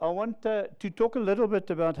I want to talk a little bit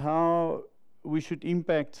about how we should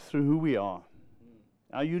impact through who we are.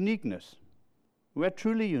 Our uniqueness. We are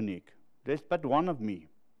truly unique. There's but one of me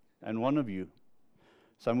and one of you.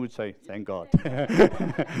 Some would say, thank God.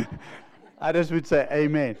 Others would say,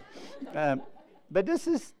 amen. But this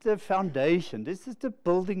is the foundation. This is the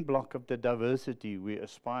building block of the diversity we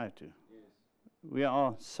aspire to. Yes. We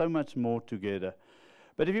are so much more together.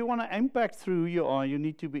 But if you want to impact through who you are, you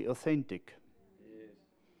need to be authentic. Yes.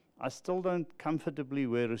 I still don't comfortably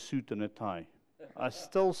wear a suit and a tie. I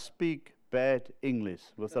still speak bad English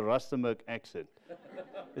with a Rustenburg accent.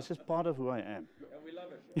 This is part of who I am. And we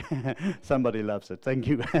love it. Somebody loves it. Thank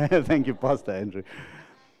you. Thank you, Pastor Andrew.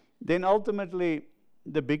 Then ultimately,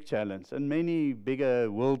 the big challenge, and many bigger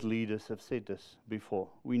world leaders have said this before,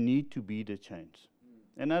 we need to be the change.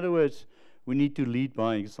 In other words, we need to lead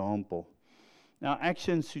by example. Our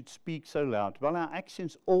actions should speak so loud. Well, our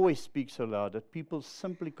actions always speak so loud that people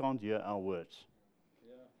simply can't hear our words.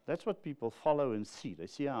 Yeah. That's what people follow and see. They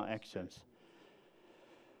see our actions.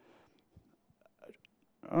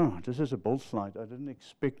 Oh, this is a bold slide. I didn't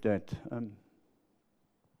expect that.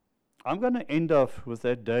 I'm going to end off with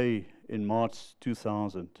that day in March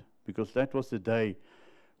 2000, because that was the day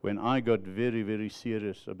when I got very, very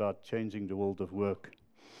serious about changing the world of work.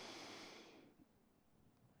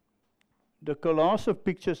 The collage of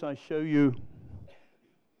pictures I show you,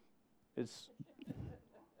 it's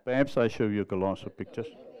perhaps I show you a collage of pictures.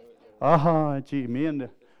 Aha, gee, I'm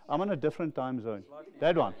on a different time zone.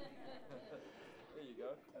 That one. There you go.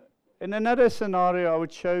 In another scenario, I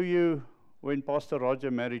would show you when Pastor Roger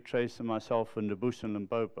married Tracey and myself in the bush in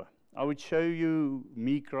Limpopo. I would show you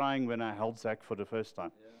me crying when I held Zach for the first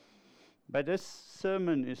time. Yeah. But this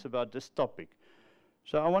sermon is about this topic.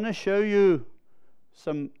 So I want to show you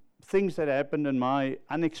some things that happened in my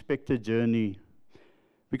unexpected journey.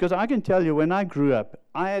 Because I can tell you, when I grew up,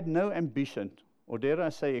 I had no ambition, or dare I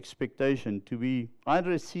say expectation, to be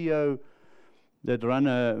either a CEO that ran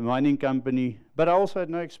a mining company, but I also had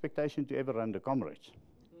no expectation to ever run the Comrades.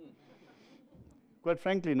 Quite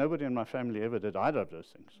frankly, nobody in my family ever did either of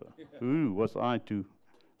those things. So who was I to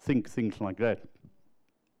think things like that?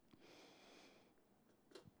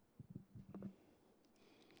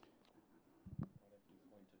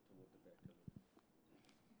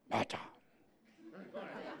 Watcha.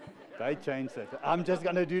 They changed it. I'm just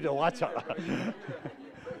going to do the watcha.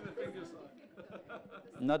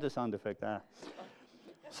 Not the sound effect.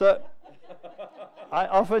 So I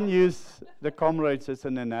often use the Comrades as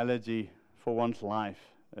an analogy for one's life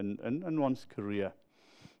and one's career.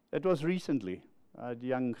 It was recently.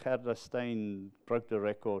 Young Gerda Steyn broke the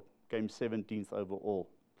record, came 17th overall.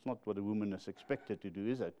 It's not what a woman is expected to do,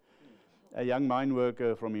 is it? A young mine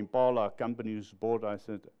worker from Impala, a company whose board I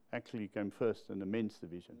said actually came first in the men's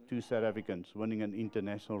division. 2 South Africans winning an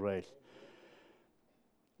international race.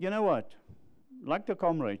 You know what? Like the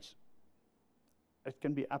Comrades, it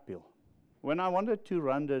can be uphill. When I wanted to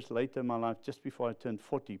run this later in my life, just before I turned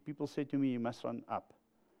 40, people said to me, you must run up.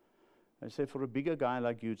 I said, for a bigger guy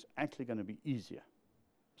like you, it's actually going to be easier.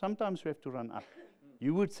 Sometimes we have to run up.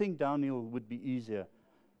 You would think downhill would be easier,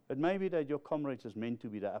 but maybe that your Comrades is meant to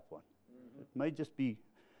be the up one. It may just be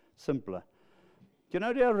simpler. You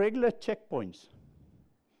know, there are regular checkpoints.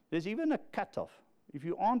 There's even a cutoff. If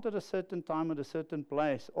you aren't at a certain time at a certain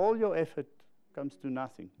place, all your effort comes to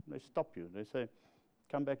nothing. They stop you. They say,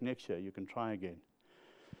 come back next year, you can try again.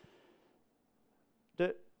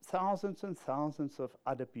 The thousands and thousands of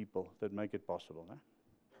other people that make it possible.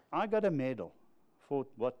 I got a medal for,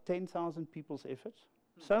 10,000 people's efforts?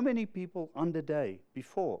 So many people on the day,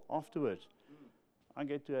 before, afterwards. I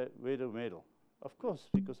get to wear the medal. Of course,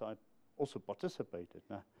 because I also participated.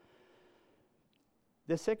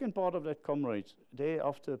 The second part of that, Comrades, there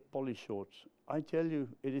after Polly Shorts, I tell you,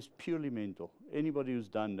 it is purely mental. Anybody who's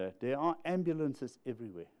done that, there are ambulances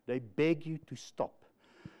everywhere. They beg you to stop.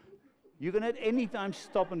 You can at any time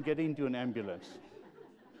stop and get into an ambulance.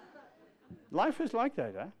 Life is like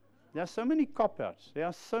that, There are so many cop-outs. There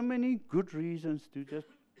are so many good reasons to just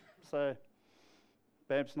say,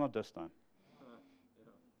 perhaps not this time.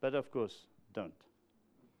 But of course, don't.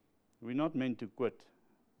 We're not meant to quit.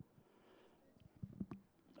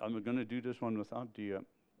 I'm going to do this one without the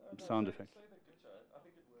sound effect. I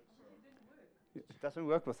think it works. It doesn't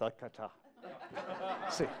work without kata.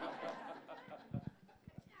 See.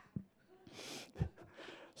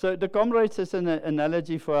 So the Comrades is an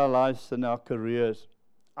analogy for our lives and our careers.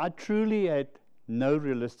 I truly had no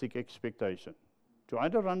realistic expectation to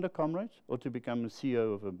either run the Comrades or to become a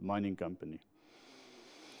CEO of a mining company.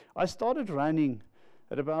 I started running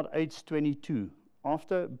at about age 22,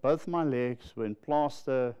 after both my legs were in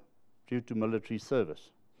plaster due to military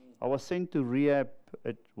service. I was sent to rehab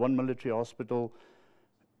at one military hospital.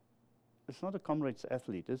 It's not a comrades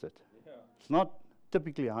athlete, is it? Yeah. It's not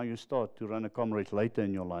typically how you start to run a comrades later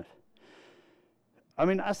in your life. I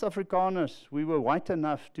mean, as Afrikaners, we were white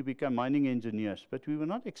enough to become mining engineers, but we were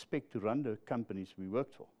not expected to run the companies we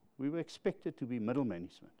worked for. We were expected to be middle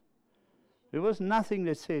management. There was nothing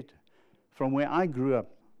that said, from where I grew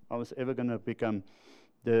up, I was ever going to become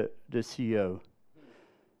the CEO.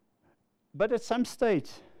 But at some stage,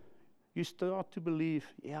 you start to believe,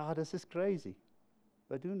 yeah, this is crazy.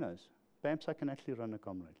 But who knows? Perhaps I can actually run a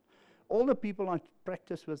comrade. All the people I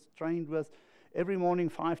practiced with, trained with, every morning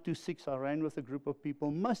 5 to 6, I ran with a group of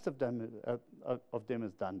people. Most of them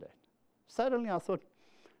has done that. Suddenly I thought,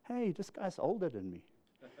 hey, this guy's older than me.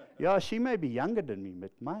 Yeah, she may be younger than me,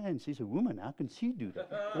 but man, she's a woman. How can she do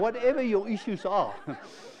that? Whatever your issues are,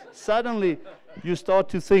 suddenly you start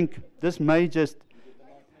to think this may just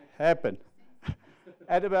happen.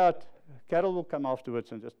 At about, Carol will come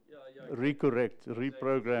afterwards and just recorrect,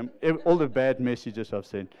 reprogram all the bad messages I've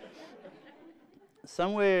sent.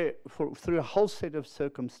 Somewhere through a whole set of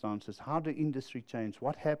circumstances, how the industry changed,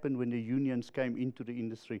 what happened when the unions came into the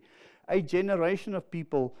industry. A generation of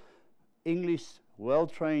people, English,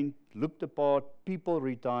 well-trained, looked the part, people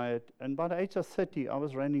retired, and by the age of 30, I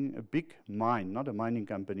was running a big mine, not a mining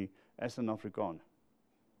company, as an Afrikaner.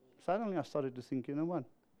 Suddenly I started to think, you know what?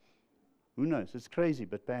 Who knows? It's crazy,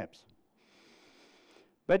 but perhaps.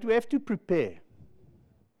 But we have to prepare.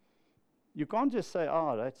 You can't just say,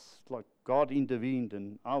 that's like God intervened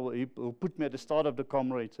and he'll put me at the start of the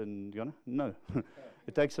comrades and, no.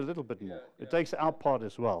 It takes a little bit more. It takes our part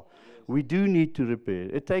as well. We do need to repair.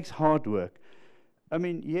 It takes hard work. I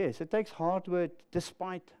mean, yes, it takes hard work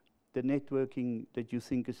despite the networking that you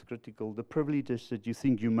think is critical, the privileges that you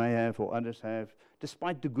think you may have or others have,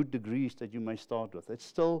 despite the good degrees that you may start with. It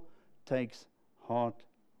still takes hard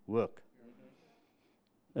work.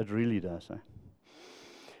 It really does.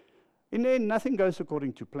 In the end, nothing goes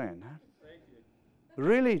according to plan. Thank you.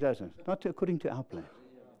 Really doesn't. Not according to our plan.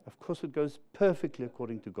 Of course, it goes perfectly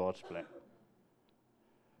according to God's plan.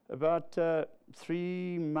 About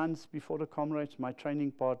 3 months before the comrades, my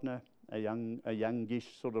training partner, a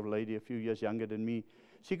youngish sort of lady, a few years younger than me,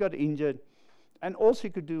 she got injured, and all she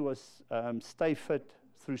could do was stay fit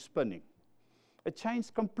through spinning. It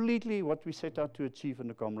changed completely what we set out to achieve in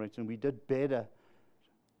the comrades, and we did better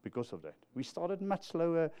because of that. We started much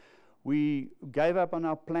slower. We gave up on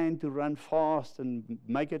our plan to run fast and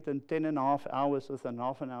make it in 10.5 hours with a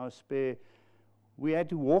half an hour spare. We had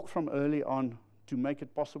to walk from early on to make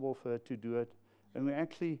it possible for her to do it. And we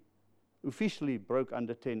actually officially broke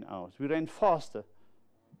under 10 hours. We ran faster,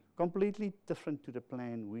 completely different to the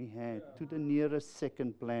plan we had, to the nearest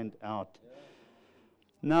second planned out.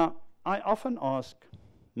 Now, I often ask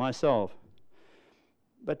myself,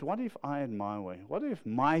 but what if I had my way? What if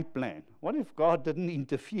my plan? What if God didn't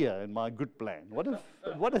interfere in my good plan?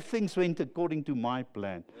 What if things went according to my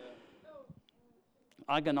plan?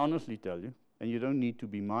 I can honestly tell you, and you don't need to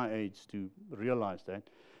be my age to realize that,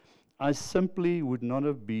 I simply would not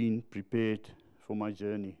have been prepared for my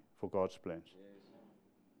journey for God's plans.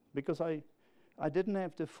 Because I didn't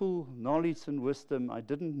have the full knowledge and wisdom. I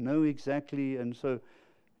didn't know exactly, and so,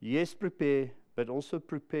 yes, prepare, but also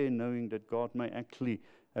prepare knowing that God may actually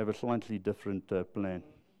have a slightly different plan.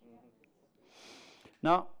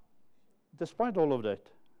 Now, despite all of that,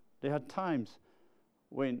 there are times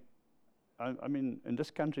when, I mean, in this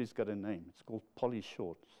country it's got a name. It's called Polly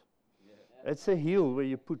Shorts. It's a hill where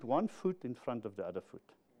you put one foot in front of the other foot.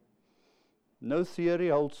 No theory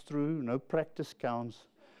holds true, no practice counts,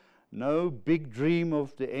 no big dream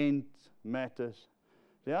of the end matters.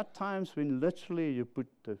 There are times when literally you put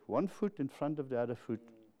the one foot in front of the other foot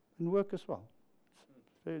and work as well.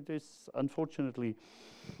 There's unfortunately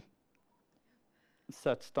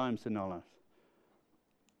such times in our lives.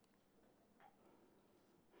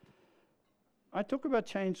 I talk about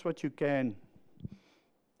change what you can.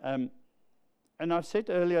 And I've said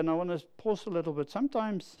earlier, and I want to pause a little bit,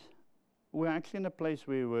 sometimes we're actually in a place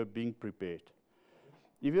where we're being prepared.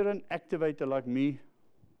 If you're an activator like me,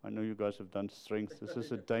 I know you guys have done strength. This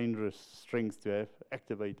is a dangerous strength to have.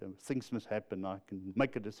 Activator. Things must happen. I can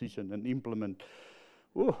make a decision and implement.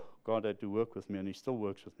 Oh, God had to work with me, and He still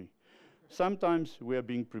works with me. Sometimes we are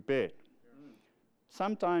being prepared.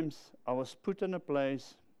 Sometimes I was put in a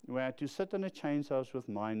place where I had to sit in a chains house with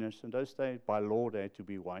miners. In those days, by law, they had to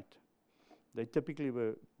be white. They typically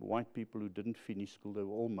were white people who didn't finish school. They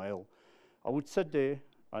were all male. I would sit there.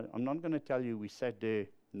 I'm not going to tell you we sat there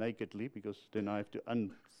nakedly, because then I have to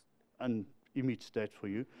unimage that for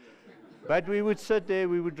you. But we would sit there,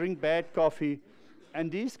 we would drink bad coffee,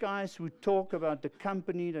 And these guys would talk about the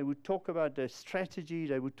company, they would talk about their strategy,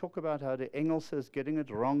 they would talk about how the Engels is getting it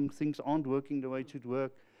wrong, things aren't working the way it should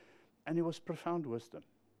work. And it was profound wisdom.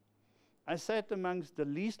 I sat amongst the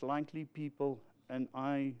least likely people, and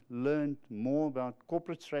I learned more about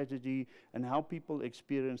corporate strategy and how people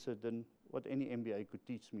experience it than what any MBA could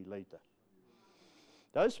teach me later.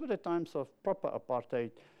 Those were the times of proper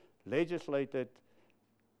apartheid, legislated.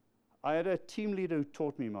 I had a team leader who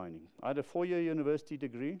taught me mining. I had a 4-year university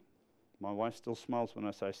degree. My wife still smiles when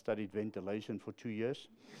I say I studied ventilation for 2 years.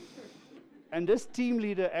 And this team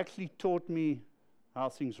leader actually taught me how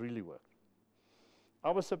things really work. I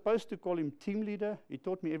was supposed to call him team leader. He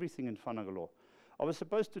taught me everything in Fanagalo. I was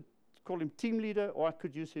supposed to call him team leader, or I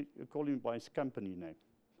could call him by his company name,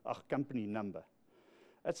 company number.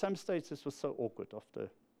 At some stage, this was so awkward. After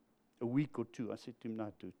a week or two, I said to him,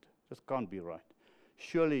 "No, dude, this can't be right.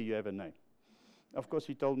 Surely you have a name." Of course,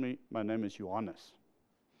 he told me, "My name is Johannes."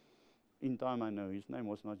 In time, I know his name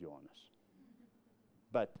was not Johannes.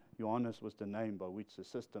 But Johannes was the name by which the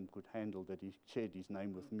system could handle that he shared his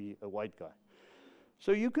name with me, a white guy.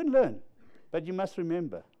 So you can learn, but you must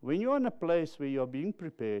remember, when you're in a place where you're being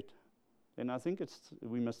prepared, then I think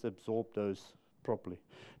we must absorb those properly.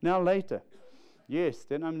 Now later, yes,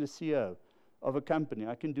 then I'm the CEO of a company.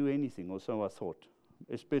 I can do anything, or so I thought,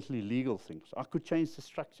 especially legal things. I could change the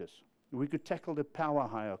structures. We could tackle the power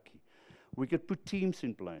hierarchy. We could put teams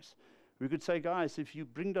in place. We could say, guys, if you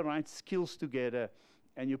bring the right skills together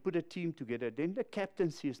and you put a team together, then the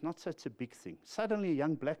captaincy is not such a big thing. Suddenly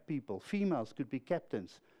young black people, females, could be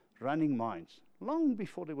captains running mines, long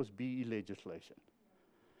before there was BE legislation.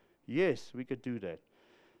 Yes, we could do that.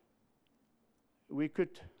 We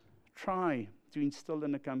could try to instill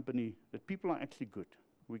in a company that people are actually good.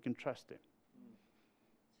 We can trust them.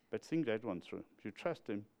 But think that one through. If you trust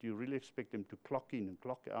them, do you really expect them to clock in and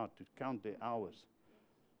clock out, to count their hours?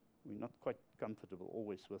 We're not quite comfortable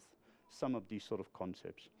always with some of these sort of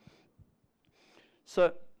concepts.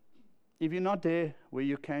 So, if you're not there where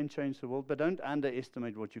you can change the world, but don't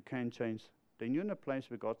underestimate what you can change, then you're in a place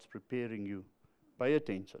where God's preparing you. Pay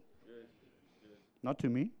attention. Yes. Not to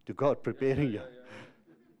me, to God preparing you.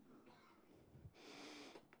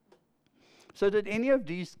 So did any of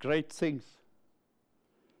these great things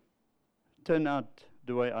turn out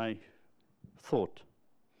the way I thought?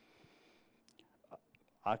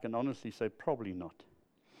 I can honestly say probably not.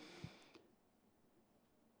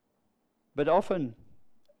 But often,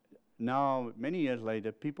 now, many years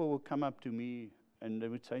later, people will come up to me and they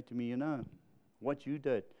would say to me, you know, what you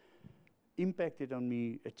did impacted on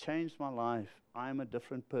me, it changed my life, I'm a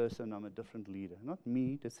different person, I'm a different leader. Not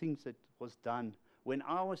me, the things that was done. When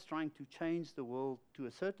I was trying to change the world to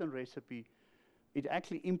a certain recipe, it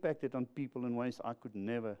actually impacted on people in ways I could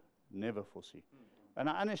never foresee. And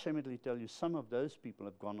I unashamedly tell you, some of those people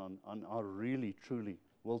have gone on are really, truly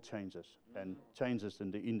world changers and changes in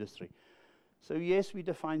the industry. So yes, we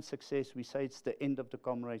define success. We say it's the end of the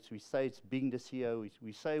comrades. We say it's being the CEO.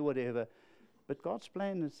 We say whatever. But God's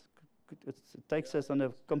plan is, it takes us on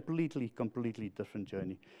a completely different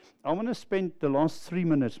journey. I want to spend the last 3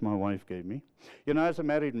 minutes my wife gave me. You know, as a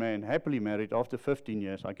married man, happily married, after 15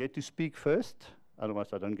 years, I get to speak first.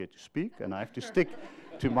 Otherwise, I don't get to speak, and I have to stick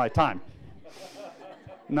to my time.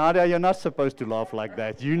 Nadia, you're not supposed to laugh like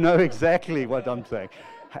that. You know exactly what I'm saying.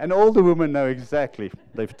 And all the women know exactly.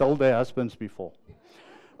 They've told their husbands before.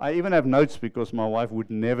 I even have notes because my wife would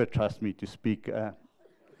never trust me to speak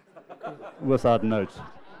without notes.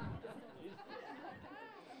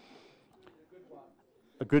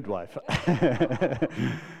 A good wife.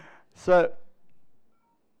 So,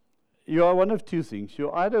 you are one of two things.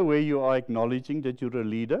 You're either where you are acknowledging that you're a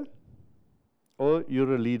leader, or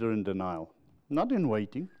you're a leader in denial. Not in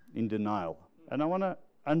waiting, in denial. And I want to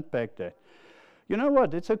unpack that. You know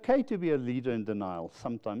what? It's okay to be a leader in denial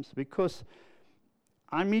sometimes, because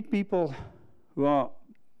I meet people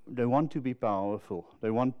they want to be powerful.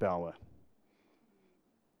 They want power.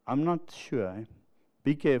 I'm not sure.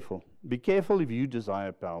 Be careful. Be careful if you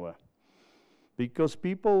desire power. Because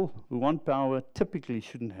people who want power typically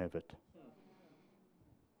shouldn't have it.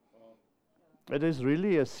 It is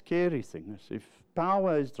really a scary thing. If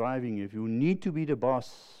power is driving you, if you need to be the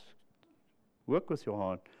boss, work with your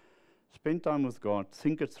heart. Spend time with God.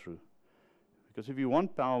 Think it through. Because if you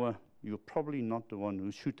want power, you're probably not the one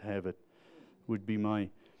who should have it, would be my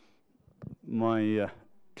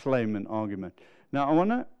claim and argument. Now, I want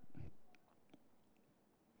to...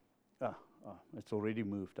 it's already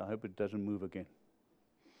moved. I hope it doesn't move again.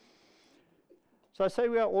 So I say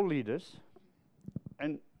we are all leaders,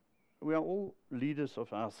 and we are all leaders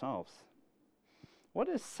of ourselves. What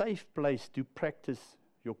a safe place to practice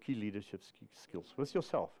your key leadership skills with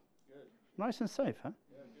yourself. Good. Nice and safe, huh?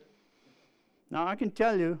 Yeah, good. Now, I can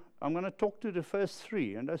tell you, I'm going to talk to the first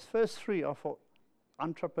three, and those first three are for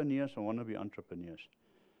entrepreneurs and want-to-be entrepreneurs.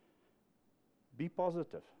 Be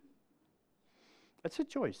positive. It's a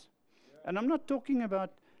choice. Yeah. And I'm not talking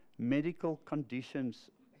about medical conditions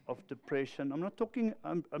of depression. I'm not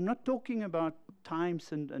talking about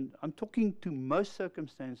times, and I'm talking to most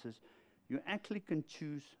circumstances. You actually can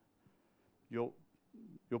choose your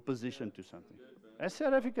position to something. Good, As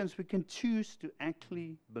South Africans, we can choose to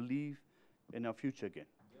actually believe in our future again.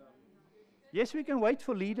 Yeah. Yes, we can wait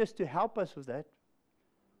for leaders to help us with that.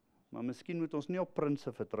 Maar miskien moet ons nie op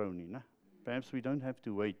prinse vertrou nie, né? Perhaps we don't have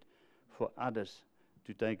to wait for others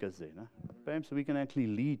to take us there, né? Perhaps we can actually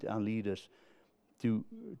lead our leaders to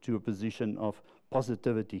a position of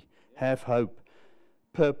positivity, have hope,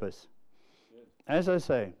 purpose. Good. As I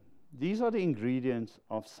say, these are the ingredients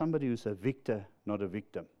of somebody who's a victor, not a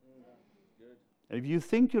victim. Good. If you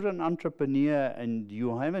think you're an entrepreneur and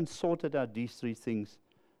you haven't sorted out these three things,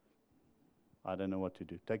 I don't know what to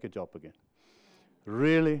do. Take a job again.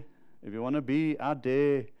 Really, if you want to be out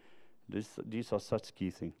there, these are such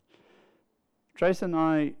key things. Tracey and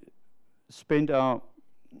I spend our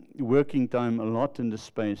working time a lot in the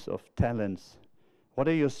space of talents. What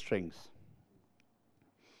are your strengths?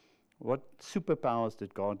 What superpowers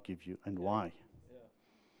did God give you and why? Yeah.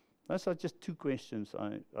 Those are just two questions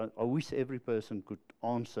I wish every person could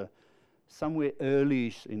answer somewhere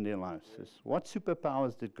early-ish in their lives. Is what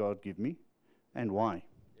superpowers did God give me and why?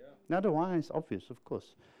 Yeah. Now the why is obvious, of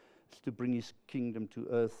course. It's to bring His kingdom to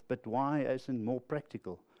earth. But why isn't more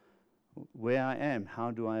practical? Where I am,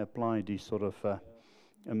 how do I apply these sort of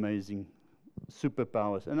amazing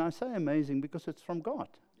superpowers? And I say amazing because it's from God.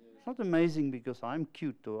 It's not amazing because I'm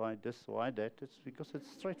cute or I this or I that. It's because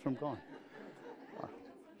it's straight from God.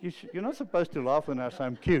 You're not supposed to laugh when I say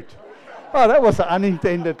I'm cute. Oh, that was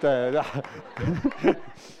unintended.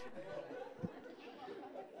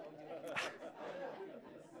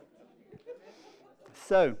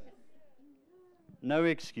 So, no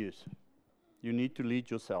excuse. You need to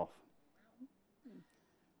lead yourself.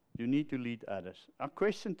 You need to lead others. Our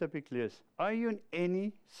question typically is, are you in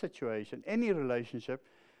any situation, any relationship,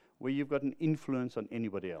 where you've got an influence on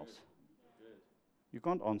anybody else? Good. You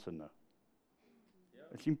can't answer no. Yeah.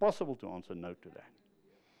 It's impossible to answer no to that.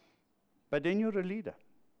 But then you're a leader.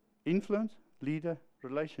 Influence, leader,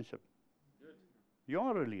 relationship. Good. You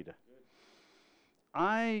are a leader. Good.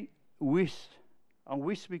 I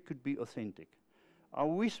wish we could be authentic. I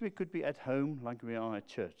wish we could be at home like we are at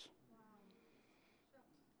church.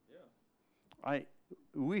 Yeah. I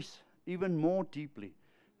wish even more deeply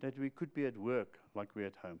that we could be at work like we're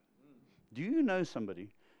at home. Do you know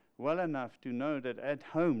somebody well enough to know that at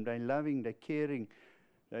home they're loving, they're caring,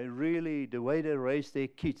 they really, the way they raise their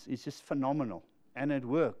kids is just phenomenal. And at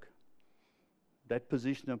work, that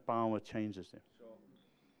position of power changes them. Sure.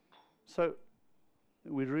 So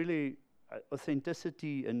we really,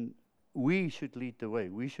 authenticity, and we should lead the way.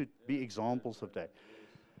 We should be examples of that.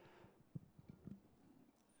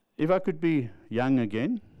 If I could be young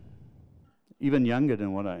again, even younger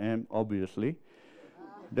than what I am, obviously,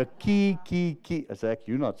 the key, Zach,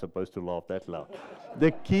 you're not supposed to laugh that loud.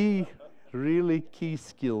 The really key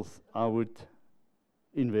skills I would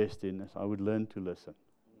invest in is I would learn to listen.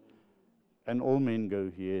 And all men go,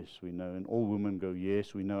 yes, we know. And all women go,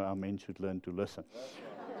 yes, we know our men should learn to listen.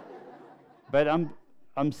 But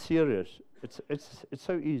I'm serious. It's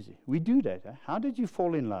so easy. We do that. How did you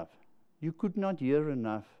fall in love? You could not hear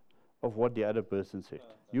enough of what the other person said.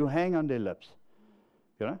 You hang on their lips.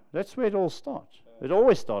 You know, that's where it all starts. It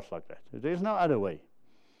always starts like that. There's no other way.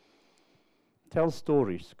 Tell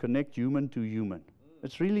stories. Connect human to human.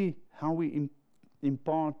 It's really how we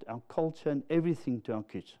impart our culture and everything to our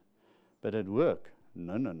kids. But at work,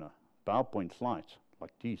 no. PowerPoint slides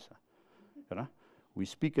like these. You know, we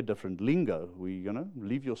speak a different lingo. We,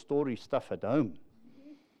 leave your story stuff at home.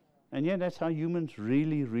 And yeah, that's how humans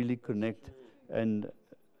really connect. And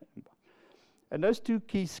those two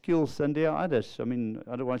key skills, and there are others. I mean,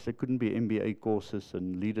 otherwise there couldn't be MBA courses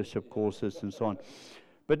and leadership courses and so on.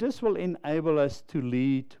 But this will enable us to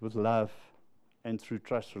lead with love and through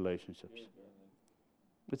trust relationships.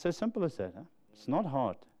 It's as simple as that. Huh? It's not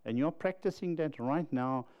hard. And you're practicing that right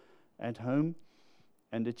now at home.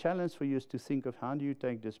 And the challenge for you is to think of how do you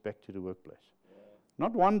take this back to the workplace.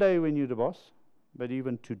 Not one day when you're the boss, but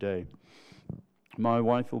even today. My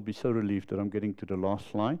wife will be so relieved that I'm getting to the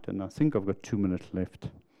last slide, and I think I've got 2 minutes left.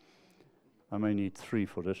 I may need 3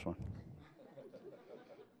 for this one.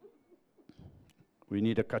 We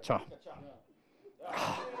need a kacha.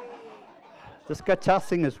 This Kacha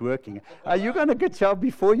thing is working. Are you going to Kacha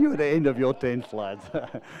before you at the end of your 10 slides?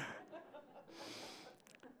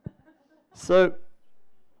 So,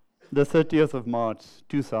 the 30th of March,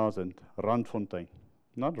 2000, Randfontein.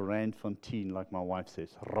 Not Randfontein, like my wife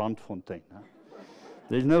says, Randfontein. Huh?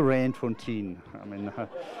 There's no Randfontein. I mean,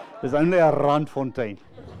 there's only a Randfontein.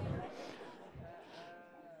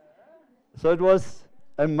 So it was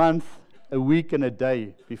a month, a week and a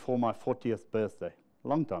day before my 40th birthday,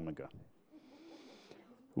 long time ago.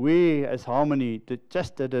 We, as Harmony,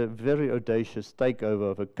 just did a very audacious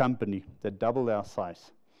takeover of a company that doubled our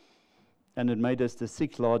size. And it made us the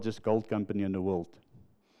 6th largest gold company in the world.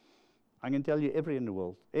 I can tell you everywhere in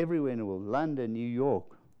the world, London, New York,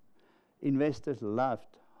 investors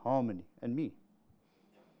loved Harmony and me.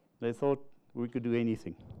 They thought we could do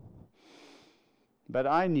anything. But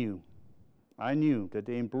I knew that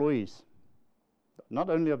the employees, not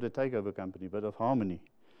only of the takeover company, but of Harmony,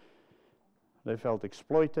 they felt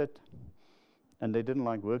exploited and they didn't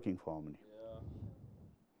like working for Harmony.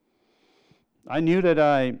 I knew that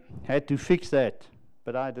I had to fix that,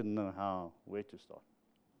 but I didn't know where to start.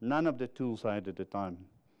 None of the tools I had at the time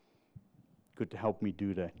could help me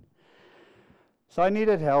do that. So I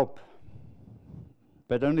needed help,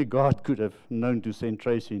 but only God could have known to send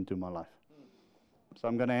Tracey into my life. So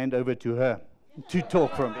I'm going to hand over to her to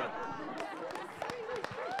talk from here.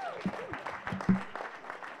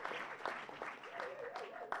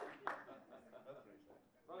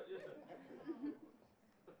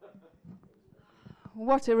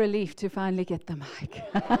 What a relief to finally get the mic.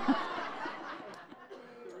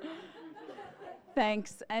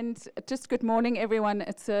 Thanks, and just good morning, everyone.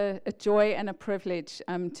 It's a joy and a privilege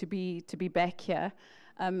to be back here.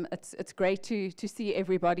 It's great to see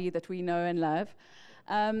everybody that we know and love.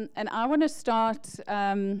 And I want to start,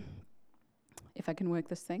 if I can work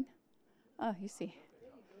this thing. Oh, you see.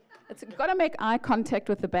 It's got to make eye contact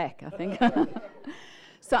with the back, I think.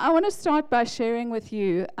 So I want to start by sharing with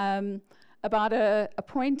you about a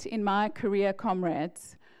point in my career,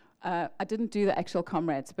 comrades. I didn't do the actual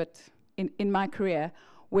comrades, but in my career,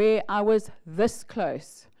 where I was this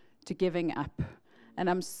close to giving up. And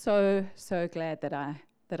I'm so glad that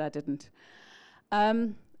I didn't.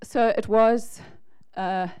 So it was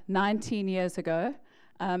 19 years ago,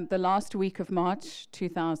 the last week of March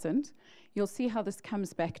 2000. You'll see how this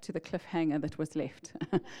comes back to the cliffhanger that was left,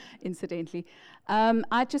 incidentally.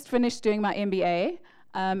 I just finished doing my MBA,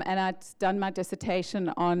 and I'd done my dissertation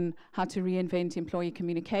on how to reinvent employee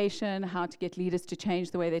communication, how to get leaders to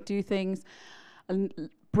change the way they do things,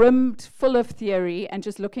 brimmed full of theory and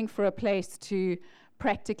just looking for a place to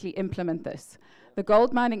practically implement this. The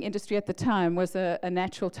gold mining industry at the time was a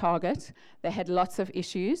natural target. They had lots of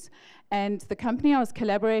issues. And the company I was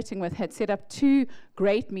collaborating with had set up 2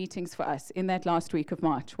 great meetings for us in that last week of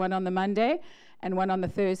March, one on the Monday and one on the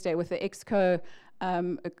Thursday with the ExCo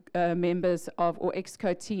members or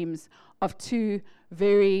ExCo teams of 2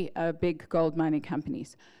 very big gold mining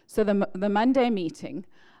companies. So the Monday meeting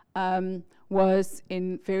was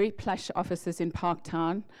in very plush offices in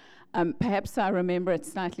Parktown. Perhaps I remember it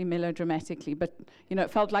slightly melodramatically, but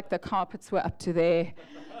it felt like the carpets were up to there.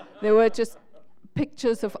 There were just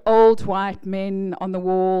pictures of old white men on the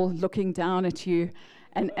wall looking down at you,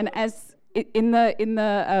 and as in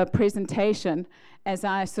the presentation, as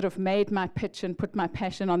I sort of made my pitch and put my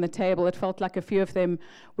passion on the table, it felt like a few of them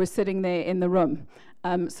were sitting there in the room,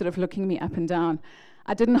 sort of looking me up and down.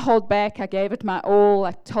 I didn't hold back. I gave it my all.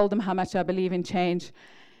 I told them how much I believe in change.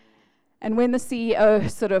 And when the CEO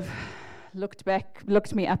sort of looked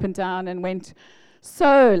me up and down and went,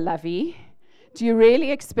 "So, Lovey, do you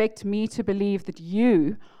really expect me to believe that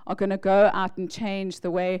you are going to go out and change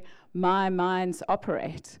the way my minds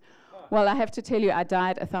operate?" Well, I have to tell you, I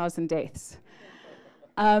died 1,000 deaths.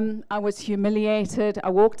 I was humiliated.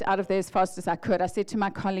 I walked out of there as fast as I could. I said to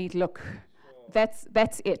my colleague, "Look,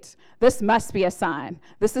 that's it. This must be a sign.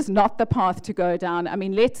 This is not the path to go down. I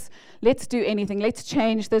mean, let's do anything. Let's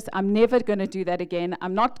change this. I'm never going to do that again.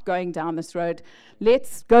 I'm not going down this road.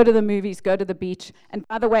 Let's go to the movies, go to the beach. And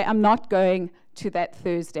by the way, I'm not going to that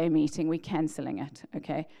Thursday meeting. We're canceling it,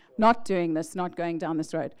 okay? Not doing this, not going down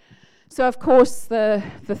this road." So, of course, the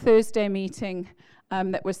Thursday meeting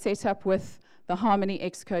that was set up with the Harmony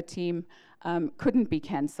ExCo team couldn't be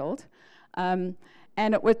cancelled.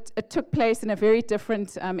 And it took place in a very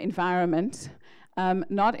different environment.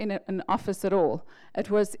 not in an office at all. It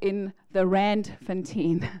was in the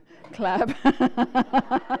Randfontein Club.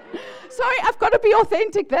 Sorry, I've got to be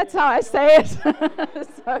authentic. That's how I say it.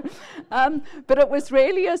 But it was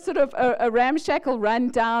really a sort of a ramshackle,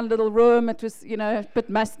 run-down little room. It was, a bit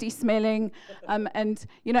musty smelling. And,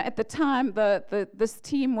 at the time, this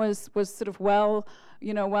team was sort of well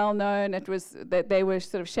known. It was that they were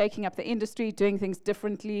sort of shaking up the industry, doing things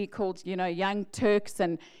differently, called, Young Turks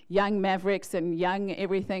and Young Mavericks and Young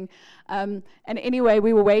everything. And anyway,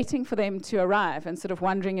 we were waiting for them to arrive and sort of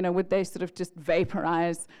wondering, would they sort of just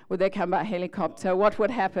vaporize? Would they come by helicopter? What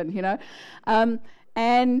would happen,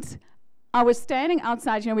 And I was standing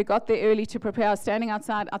outside, we got there early to prepare. I was standing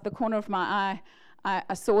outside at the corner of my eye.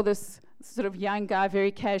 I saw this sort of young guy,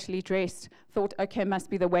 very casually dressed, thought, okay, must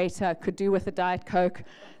be the waiter, could do with a Diet Coke.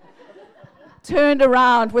 Turned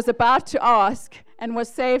around, was about to ask, and was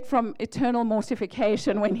saved from eternal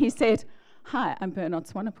mortification when he said, "Hi, I'm Bernard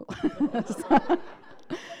Swanepoel."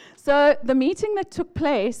 So the meeting that took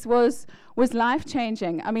place was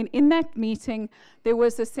life-changing. I mean, in that meeting, there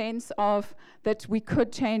was a sense of that we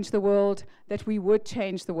could change the world, that we would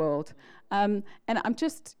change the world. And I'm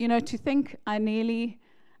just, to think I nearly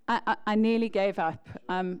gave up,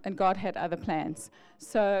 and God had other plans.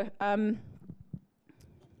 So, okay,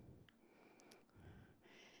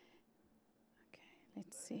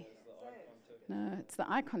 let's see. No, it's the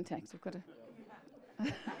eye contact. We've got to.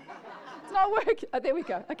 It's not working. Oh, there we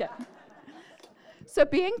go. Okay. So,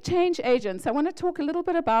 being change agents, I want to talk a little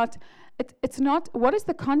bit about. It's not what is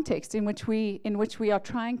the context in which we are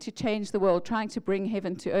trying to change the world, trying to bring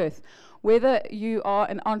heaven to earth. Whether you are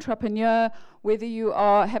an entrepreneur, whether you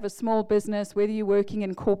have a small business, whether you're working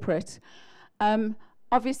in corporate,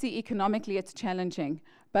 obviously economically it's challenging.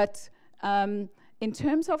 But in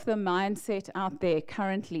terms of the mindset out there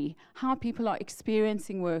currently, how people are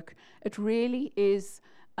experiencing work, it really is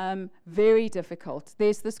very difficult.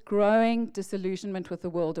 There's this growing disillusionment with the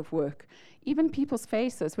world of work. Even people's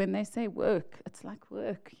faces, when they say work, it's like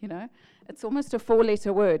work, It's almost a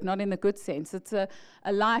four-letter word, not in the good sense. It's a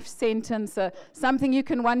life sentence, something you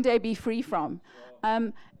can one day be free from.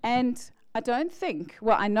 And I don't think,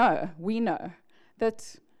 we know,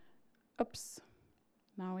 that,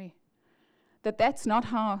 that's not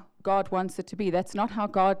how God wants it to be. That's not how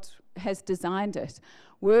God has designed it.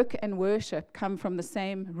 Work and worship come from the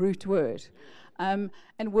same root word. And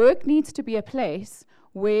work needs to be a place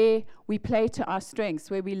where we play to our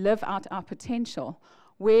strengths, where we live out our potential,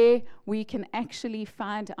 where we can actually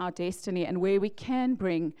find our destiny and where we can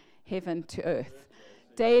bring heaven to earth.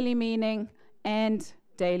 Daily meaning and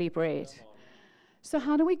daily bread. So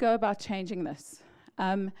how do we go about changing this?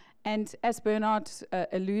 And as Bernard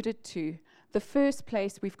alluded to, the first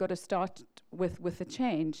place we've got to start with a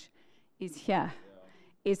change is here,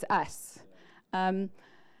 is us.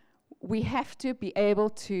 We have to be able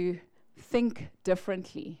to think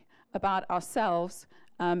differently about ourselves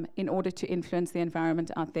in order to influence the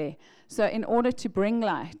environment out there. So in order to bring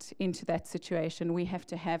light into that situation, we have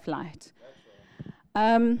to have light.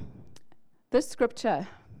 This scripture,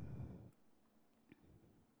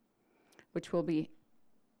 which will be,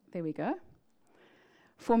 there we go,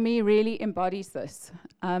 for me really embodies this.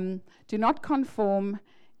 Do not conform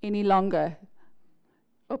any longer.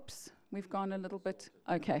 Oops, we've gone a little bit,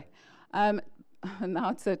 okay. Now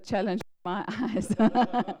it's a challenge for my eyes.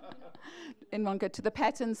 In longer to the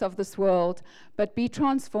patterns of this world, but be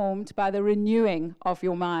transformed by the renewing of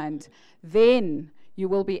your mind. Then you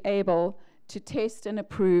will be able to test and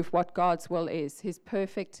approve what God's will is, his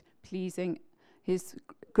perfect, pleasing, his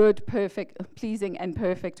good, perfect, pleasing and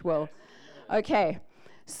perfect will. Okay,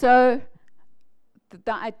 so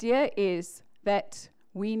the idea is that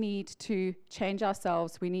we need to change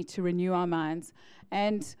ourselves, we need to renew our minds,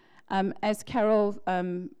 and as Carol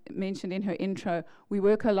mentioned in her intro, we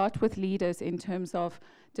work a lot with leaders in terms of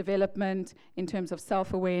development, in terms of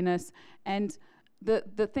self-awareness. And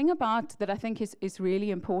the thing about that I think is really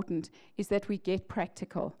important is that we get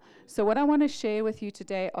practical. So what I want to share with you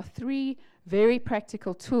today are 3 very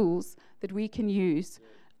practical tools that we can use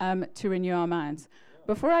to renew our minds.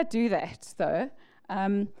 Before I do that, though,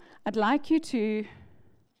 I'd like you to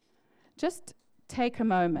just take a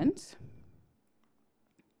moment.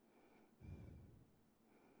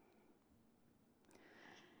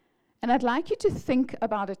 And I'd like you to think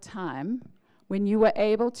about a time when you were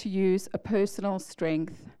able to use a personal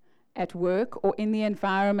strength at work or in the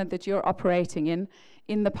environment that you're operating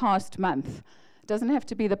in the past month. It doesn't have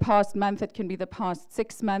to be the past month, it can be the past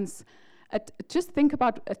 6 months. Just think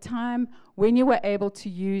about a time when you were able to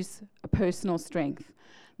use a personal strength.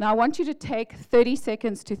 Now, I want you to take 30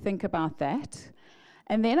 seconds to think about that.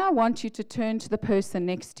 And then I want you to turn to the person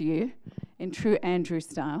next to you in true Andrew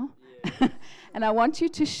style. And I want you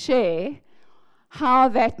to share how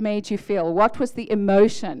that made you feel. What was the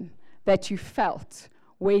emotion that you felt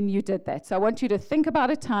when you did that? So I want you to think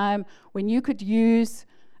about a time when you could use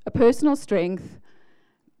a personal strength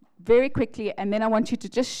very quickly, and then I want you to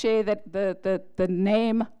just share that the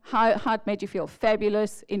name, how it made you feel.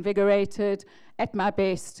 Fabulous, invigorated, at my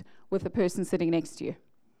best, with the person sitting next to you.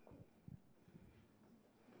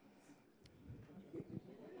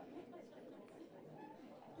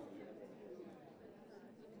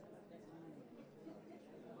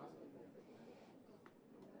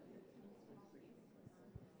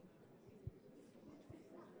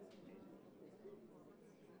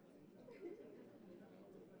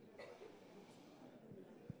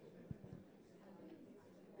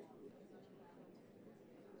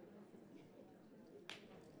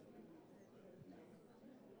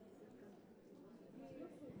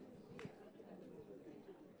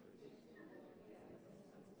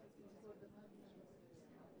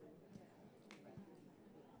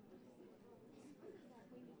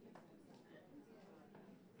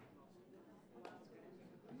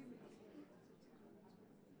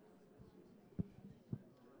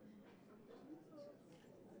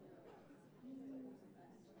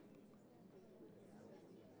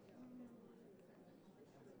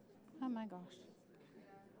 Oh my gosh.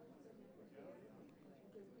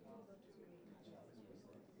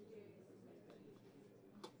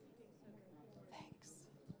 Thanks.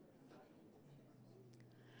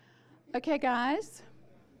 Okay, guys.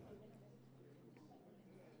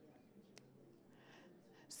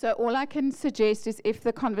 So all I can suggest is if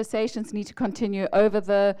the conversations need to continue over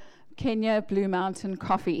the Kenya Blue Mountain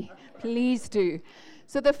coffee, please do.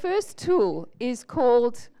 So the first tool is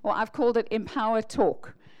called, or I've called it Empower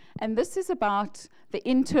Talk. And this is about the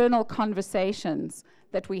internal conversations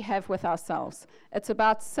that we have with ourselves. It's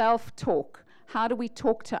about self-talk. How do we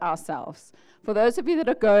talk to ourselves? For those of you that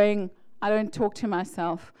are going, I don't talk to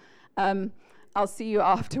myself, I'll see you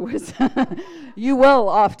afterwards. You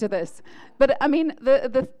will after this. But I mean,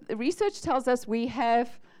 the research tells us we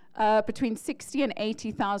have between 60 and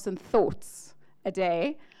 80,000 thoughts a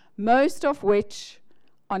day, most of which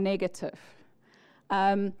are negative.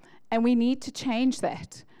 And we need to change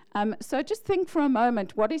that. So just think for a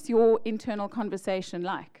moment, what is your internal conversation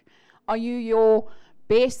like? Are you your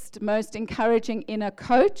best, most encouraging inner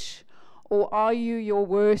coach, or are you your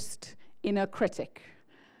worst inner critic?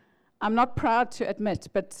 I'm not proud to admit,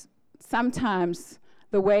 but sometimes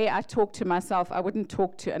the way I talk to myself, I wouldn't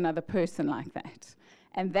talk to another person like that.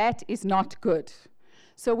 And that is not good.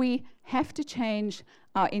 So we have to change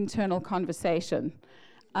our internal conversation.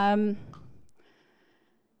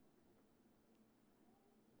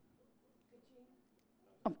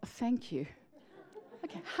 Oh, thank you.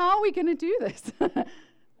 Okay, how are we going to do this?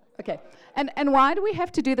 Okay, and why do we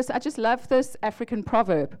have to do this? I just love this African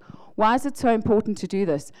proverb. Why is it so important to do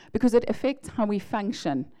this? Because it affects how we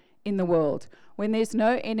function in the world. When there's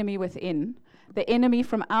no enemy within, the enemy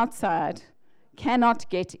from outside cannot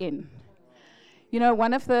get in. You know,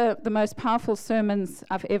 one of the most powerful sermons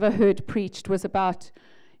I've ever heard preached was about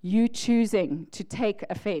you choosing to take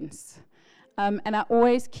offense. And I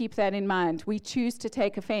always keep that in mind. We choose to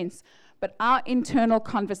take offense, but our internal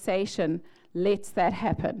conversation lets that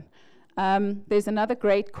happen. There's another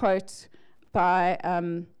great quote by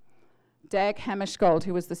Dag Hammarskjöld,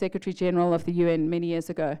 who was the Secretary General of the UN many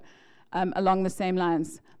years ago, along the same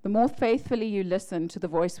lines. The more faithfully you listen to the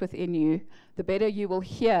voice within you, the better you will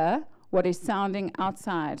hear what is sounding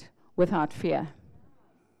outside without fear.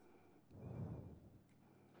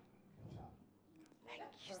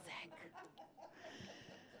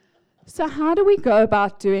 So how do we go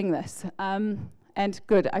about doing this? And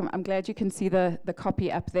good, I'm glad you can see the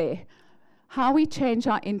copy up there. How we change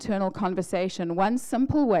our internal conversation. One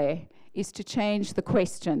simple way is to change the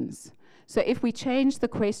questions. So if we change the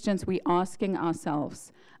questions we're asking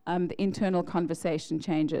ourselves, the internal conversation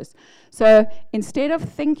changes. So instead of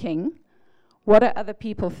thinking, what do other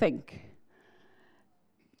people think?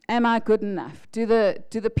 Am I good enough? Do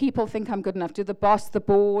the people think I'm good enough? Do the boss, the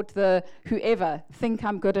board, the whoever think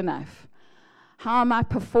I'm good enough? How am I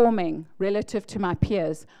performing relative to my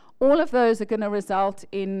peers? All of those are going to result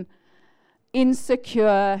in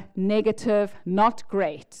insecure, negative, not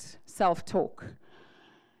great self-talk.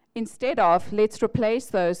 Instead of, let's replace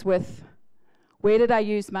those with, where did I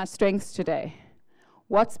use my strengths today?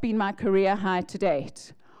 What's been my career high to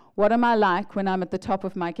date? What am I like when I'm at the top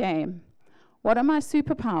of my game? What are my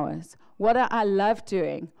superpowers? What do I love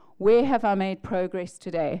doing? Where have I made progress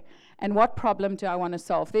today? And what problem do I want to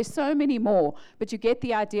solve? There's so many more, but you get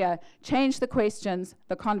the idea. Change the questions,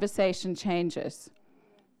 the conversation changes.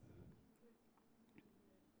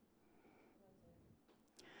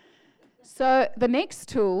 So the next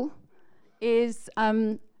tool is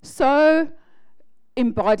so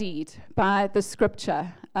embodied by the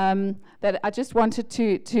scripture that I just wanted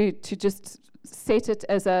to just set it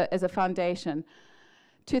as a foundation.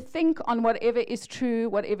 To think on whatever is true,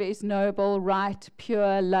 whatever is noble, right,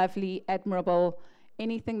 pure, lovely, admirable,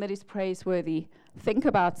 anything that is praiseworthy. Think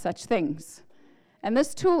about such things. And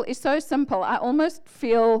this tool is so simple. I almost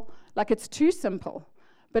feel like it's too simple,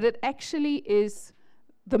 but it actually is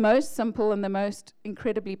the most simple and the most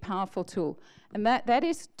incredibly powerful tool. And that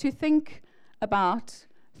is to think about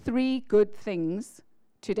 3 good things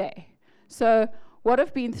today. So what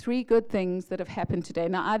have been 3 good things that have happened today?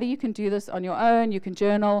 Now, either you can do this on your own, you can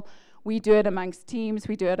journal. We do it amongst teams,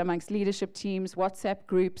 we do it amongst leadership teams, WhatsApp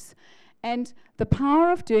groups. And the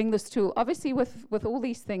power of doing this tool, obviously with all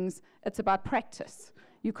these things, it's about practice.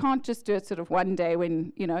 You can't just do it sort of one day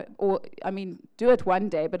when, do it one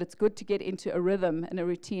day, but it's good to get into a rhythm and a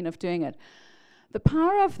routine of doing it. The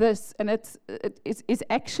power of this, and it is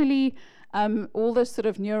actually all this sort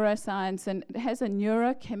of neuroscience, and it has a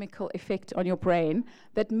neurochemical effect on your brain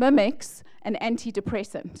that mimics an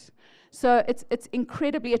antidepressant. So it's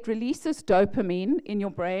incredibly, it releases dopamine in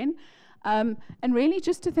your brain. And really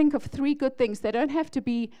just to think of 3 good things. They don't have to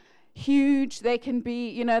be huge. They can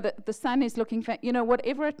be, the sun is looking,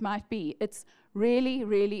 whatever it might be. It's really,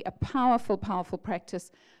 really a powerful, powerful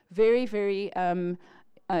practice. Very, very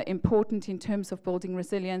important in terms of building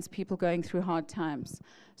resilience, people going through hard times.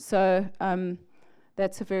 So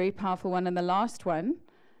that's a very powerful one. And the last one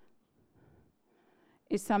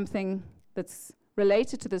is something that's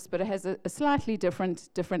related to this, but it has a slightly different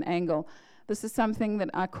angle. This is something that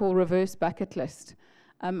I call reverse bucket list.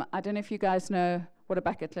 I don't know if you guys know what a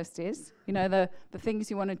bucket list is. The things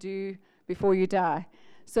you want to do before you die.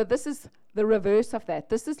 So this is the reverse of that.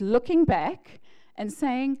 This is looking back and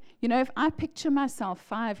saying, if I picture myself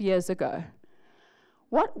 5 years ago,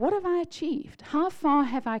 what have I achieved? How far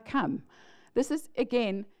have I come? This is,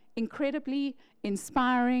 again, incredibly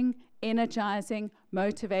inspiring, energizing,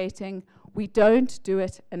 motivating. We don't do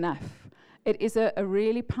it enough. It is a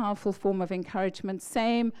really powerful form of encouragement.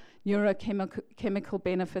 Same neurochemical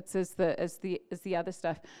benefits as the other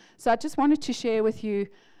stuff. So I just wanted to share with you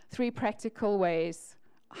 3 practical ways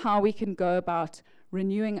how we can go about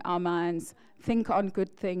renewing our minds, think on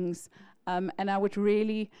good things, and I would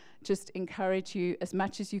really just encourage you as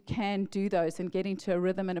much as you can do those and get into a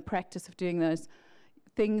rhythm and a practice of doing those.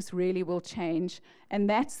 Things really will change, and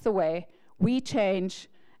that's the way we change,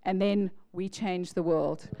 and then we change the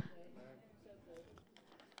world.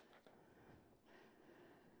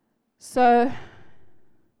 So,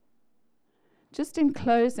 just in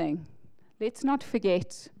closing, let's not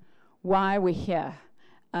forget why we're here.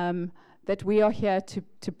 That we are here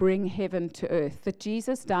to bring heaven to earth. That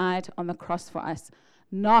Jesus died on the cross for us,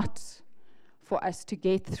 not for us to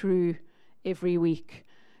get through every week,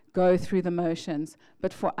 go through the motions,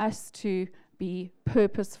 but for us to be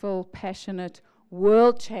purposeful, passionate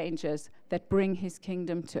world changers that bring his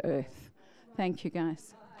kingdom to earth. Thank you,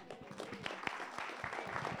 guys.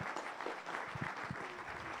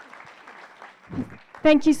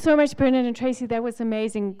 Thank you so much, Bernard and Tracey. That was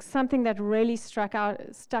amazing. Something that really stuck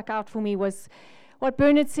out for me was what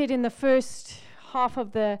Bernard said in the first half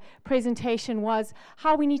of the presentation was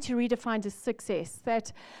how we need to redefine success.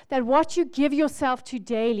 That what you give yourself to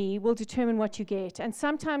daily will determine what you get. And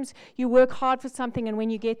sometimes you work hard for something, and when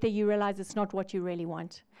you get there, you realize it's not what you really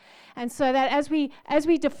want. And so that as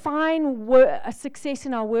we define a success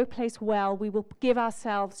in our workplace well, we will give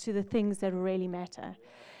ourselves to the things that really matter.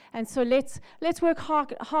 And so let's work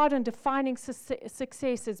hard on defining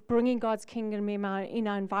success as bringing God's kingdom in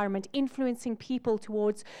our environment, influencing people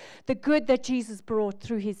towards the good that Jesus brought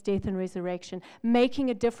through his death and resurrection, making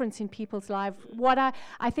a difference in people's lives. What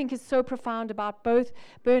I think is so profound about both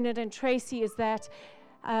Bernard and Tracey is that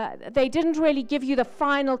they didn't really give you the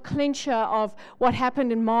final clincher of what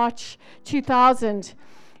happened in March 2000,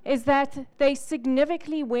 is that they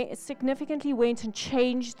significantly went and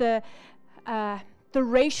changed the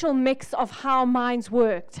racial mix of how minds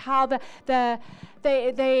worked, how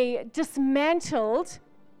they dismantled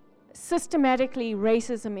systematically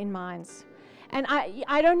racism in minds. And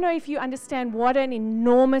I don't know if you understand what an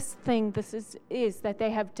enormous thing this is that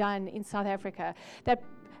they have done in South Africa,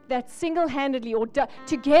 that single-handedly or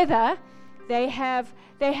together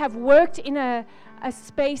They have worked in a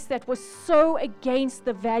space that was so against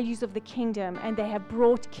the values of the kingdom, and they have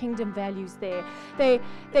brought kingdom values there.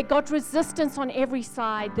 They got resistance on every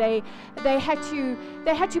side. They had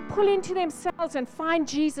to pull into themselves and find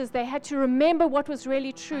Jesus. They had to remember what was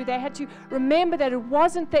really true. They had to remember that it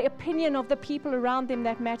wasn't the opinion of the people around them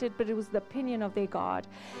that mattered, but it was the opinion of their God.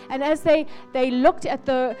 And as they looked at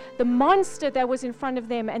the monster that was in front of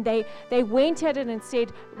them, and they went at it and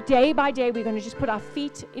said, day by day, we're going to just put our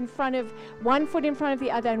feet in front of one foot in front of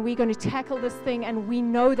the other, and we're going to tackle this thing, and we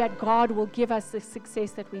know that God will give us the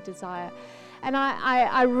success that we desire. And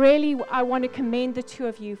I really want to commend the two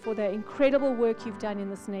of you for the incredible work you've done in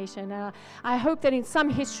this nation. I hope that in some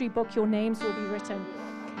history book your names will be written.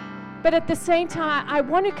 But at the same time, I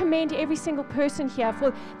want to commend every single person here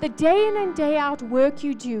for the day in and day out work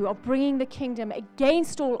you do of bringing the kingdom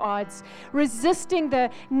against all odds, resisting the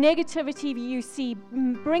negativity you see,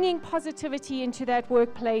 bringing positivity into that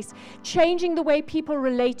workplace, changing the way people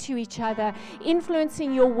relate to each other,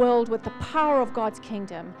 influencing your world with the power of God's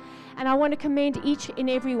kingdom. And I want to commend each and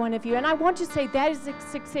every one of you. And I want to say that is a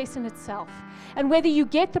success in itself. And whether you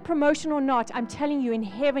get the promotion or not, I'm telling you, in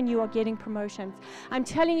heaven you are getting promotions. I'm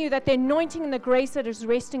telling you that the anointing and the grace that is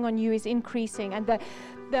resting on you is increasing. And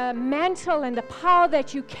the mantle and the power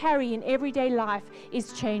that you carry in everyday life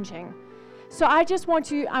is changing. So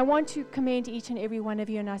I want to commend each and every one of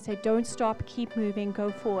you, and I say, don't stop, keep moving,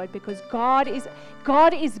 go forward, because God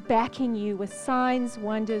is backing you with signs,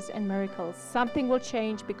 wonders, and miracles. Something will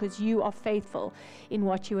change because you are faithful in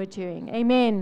what you are doing. Amen.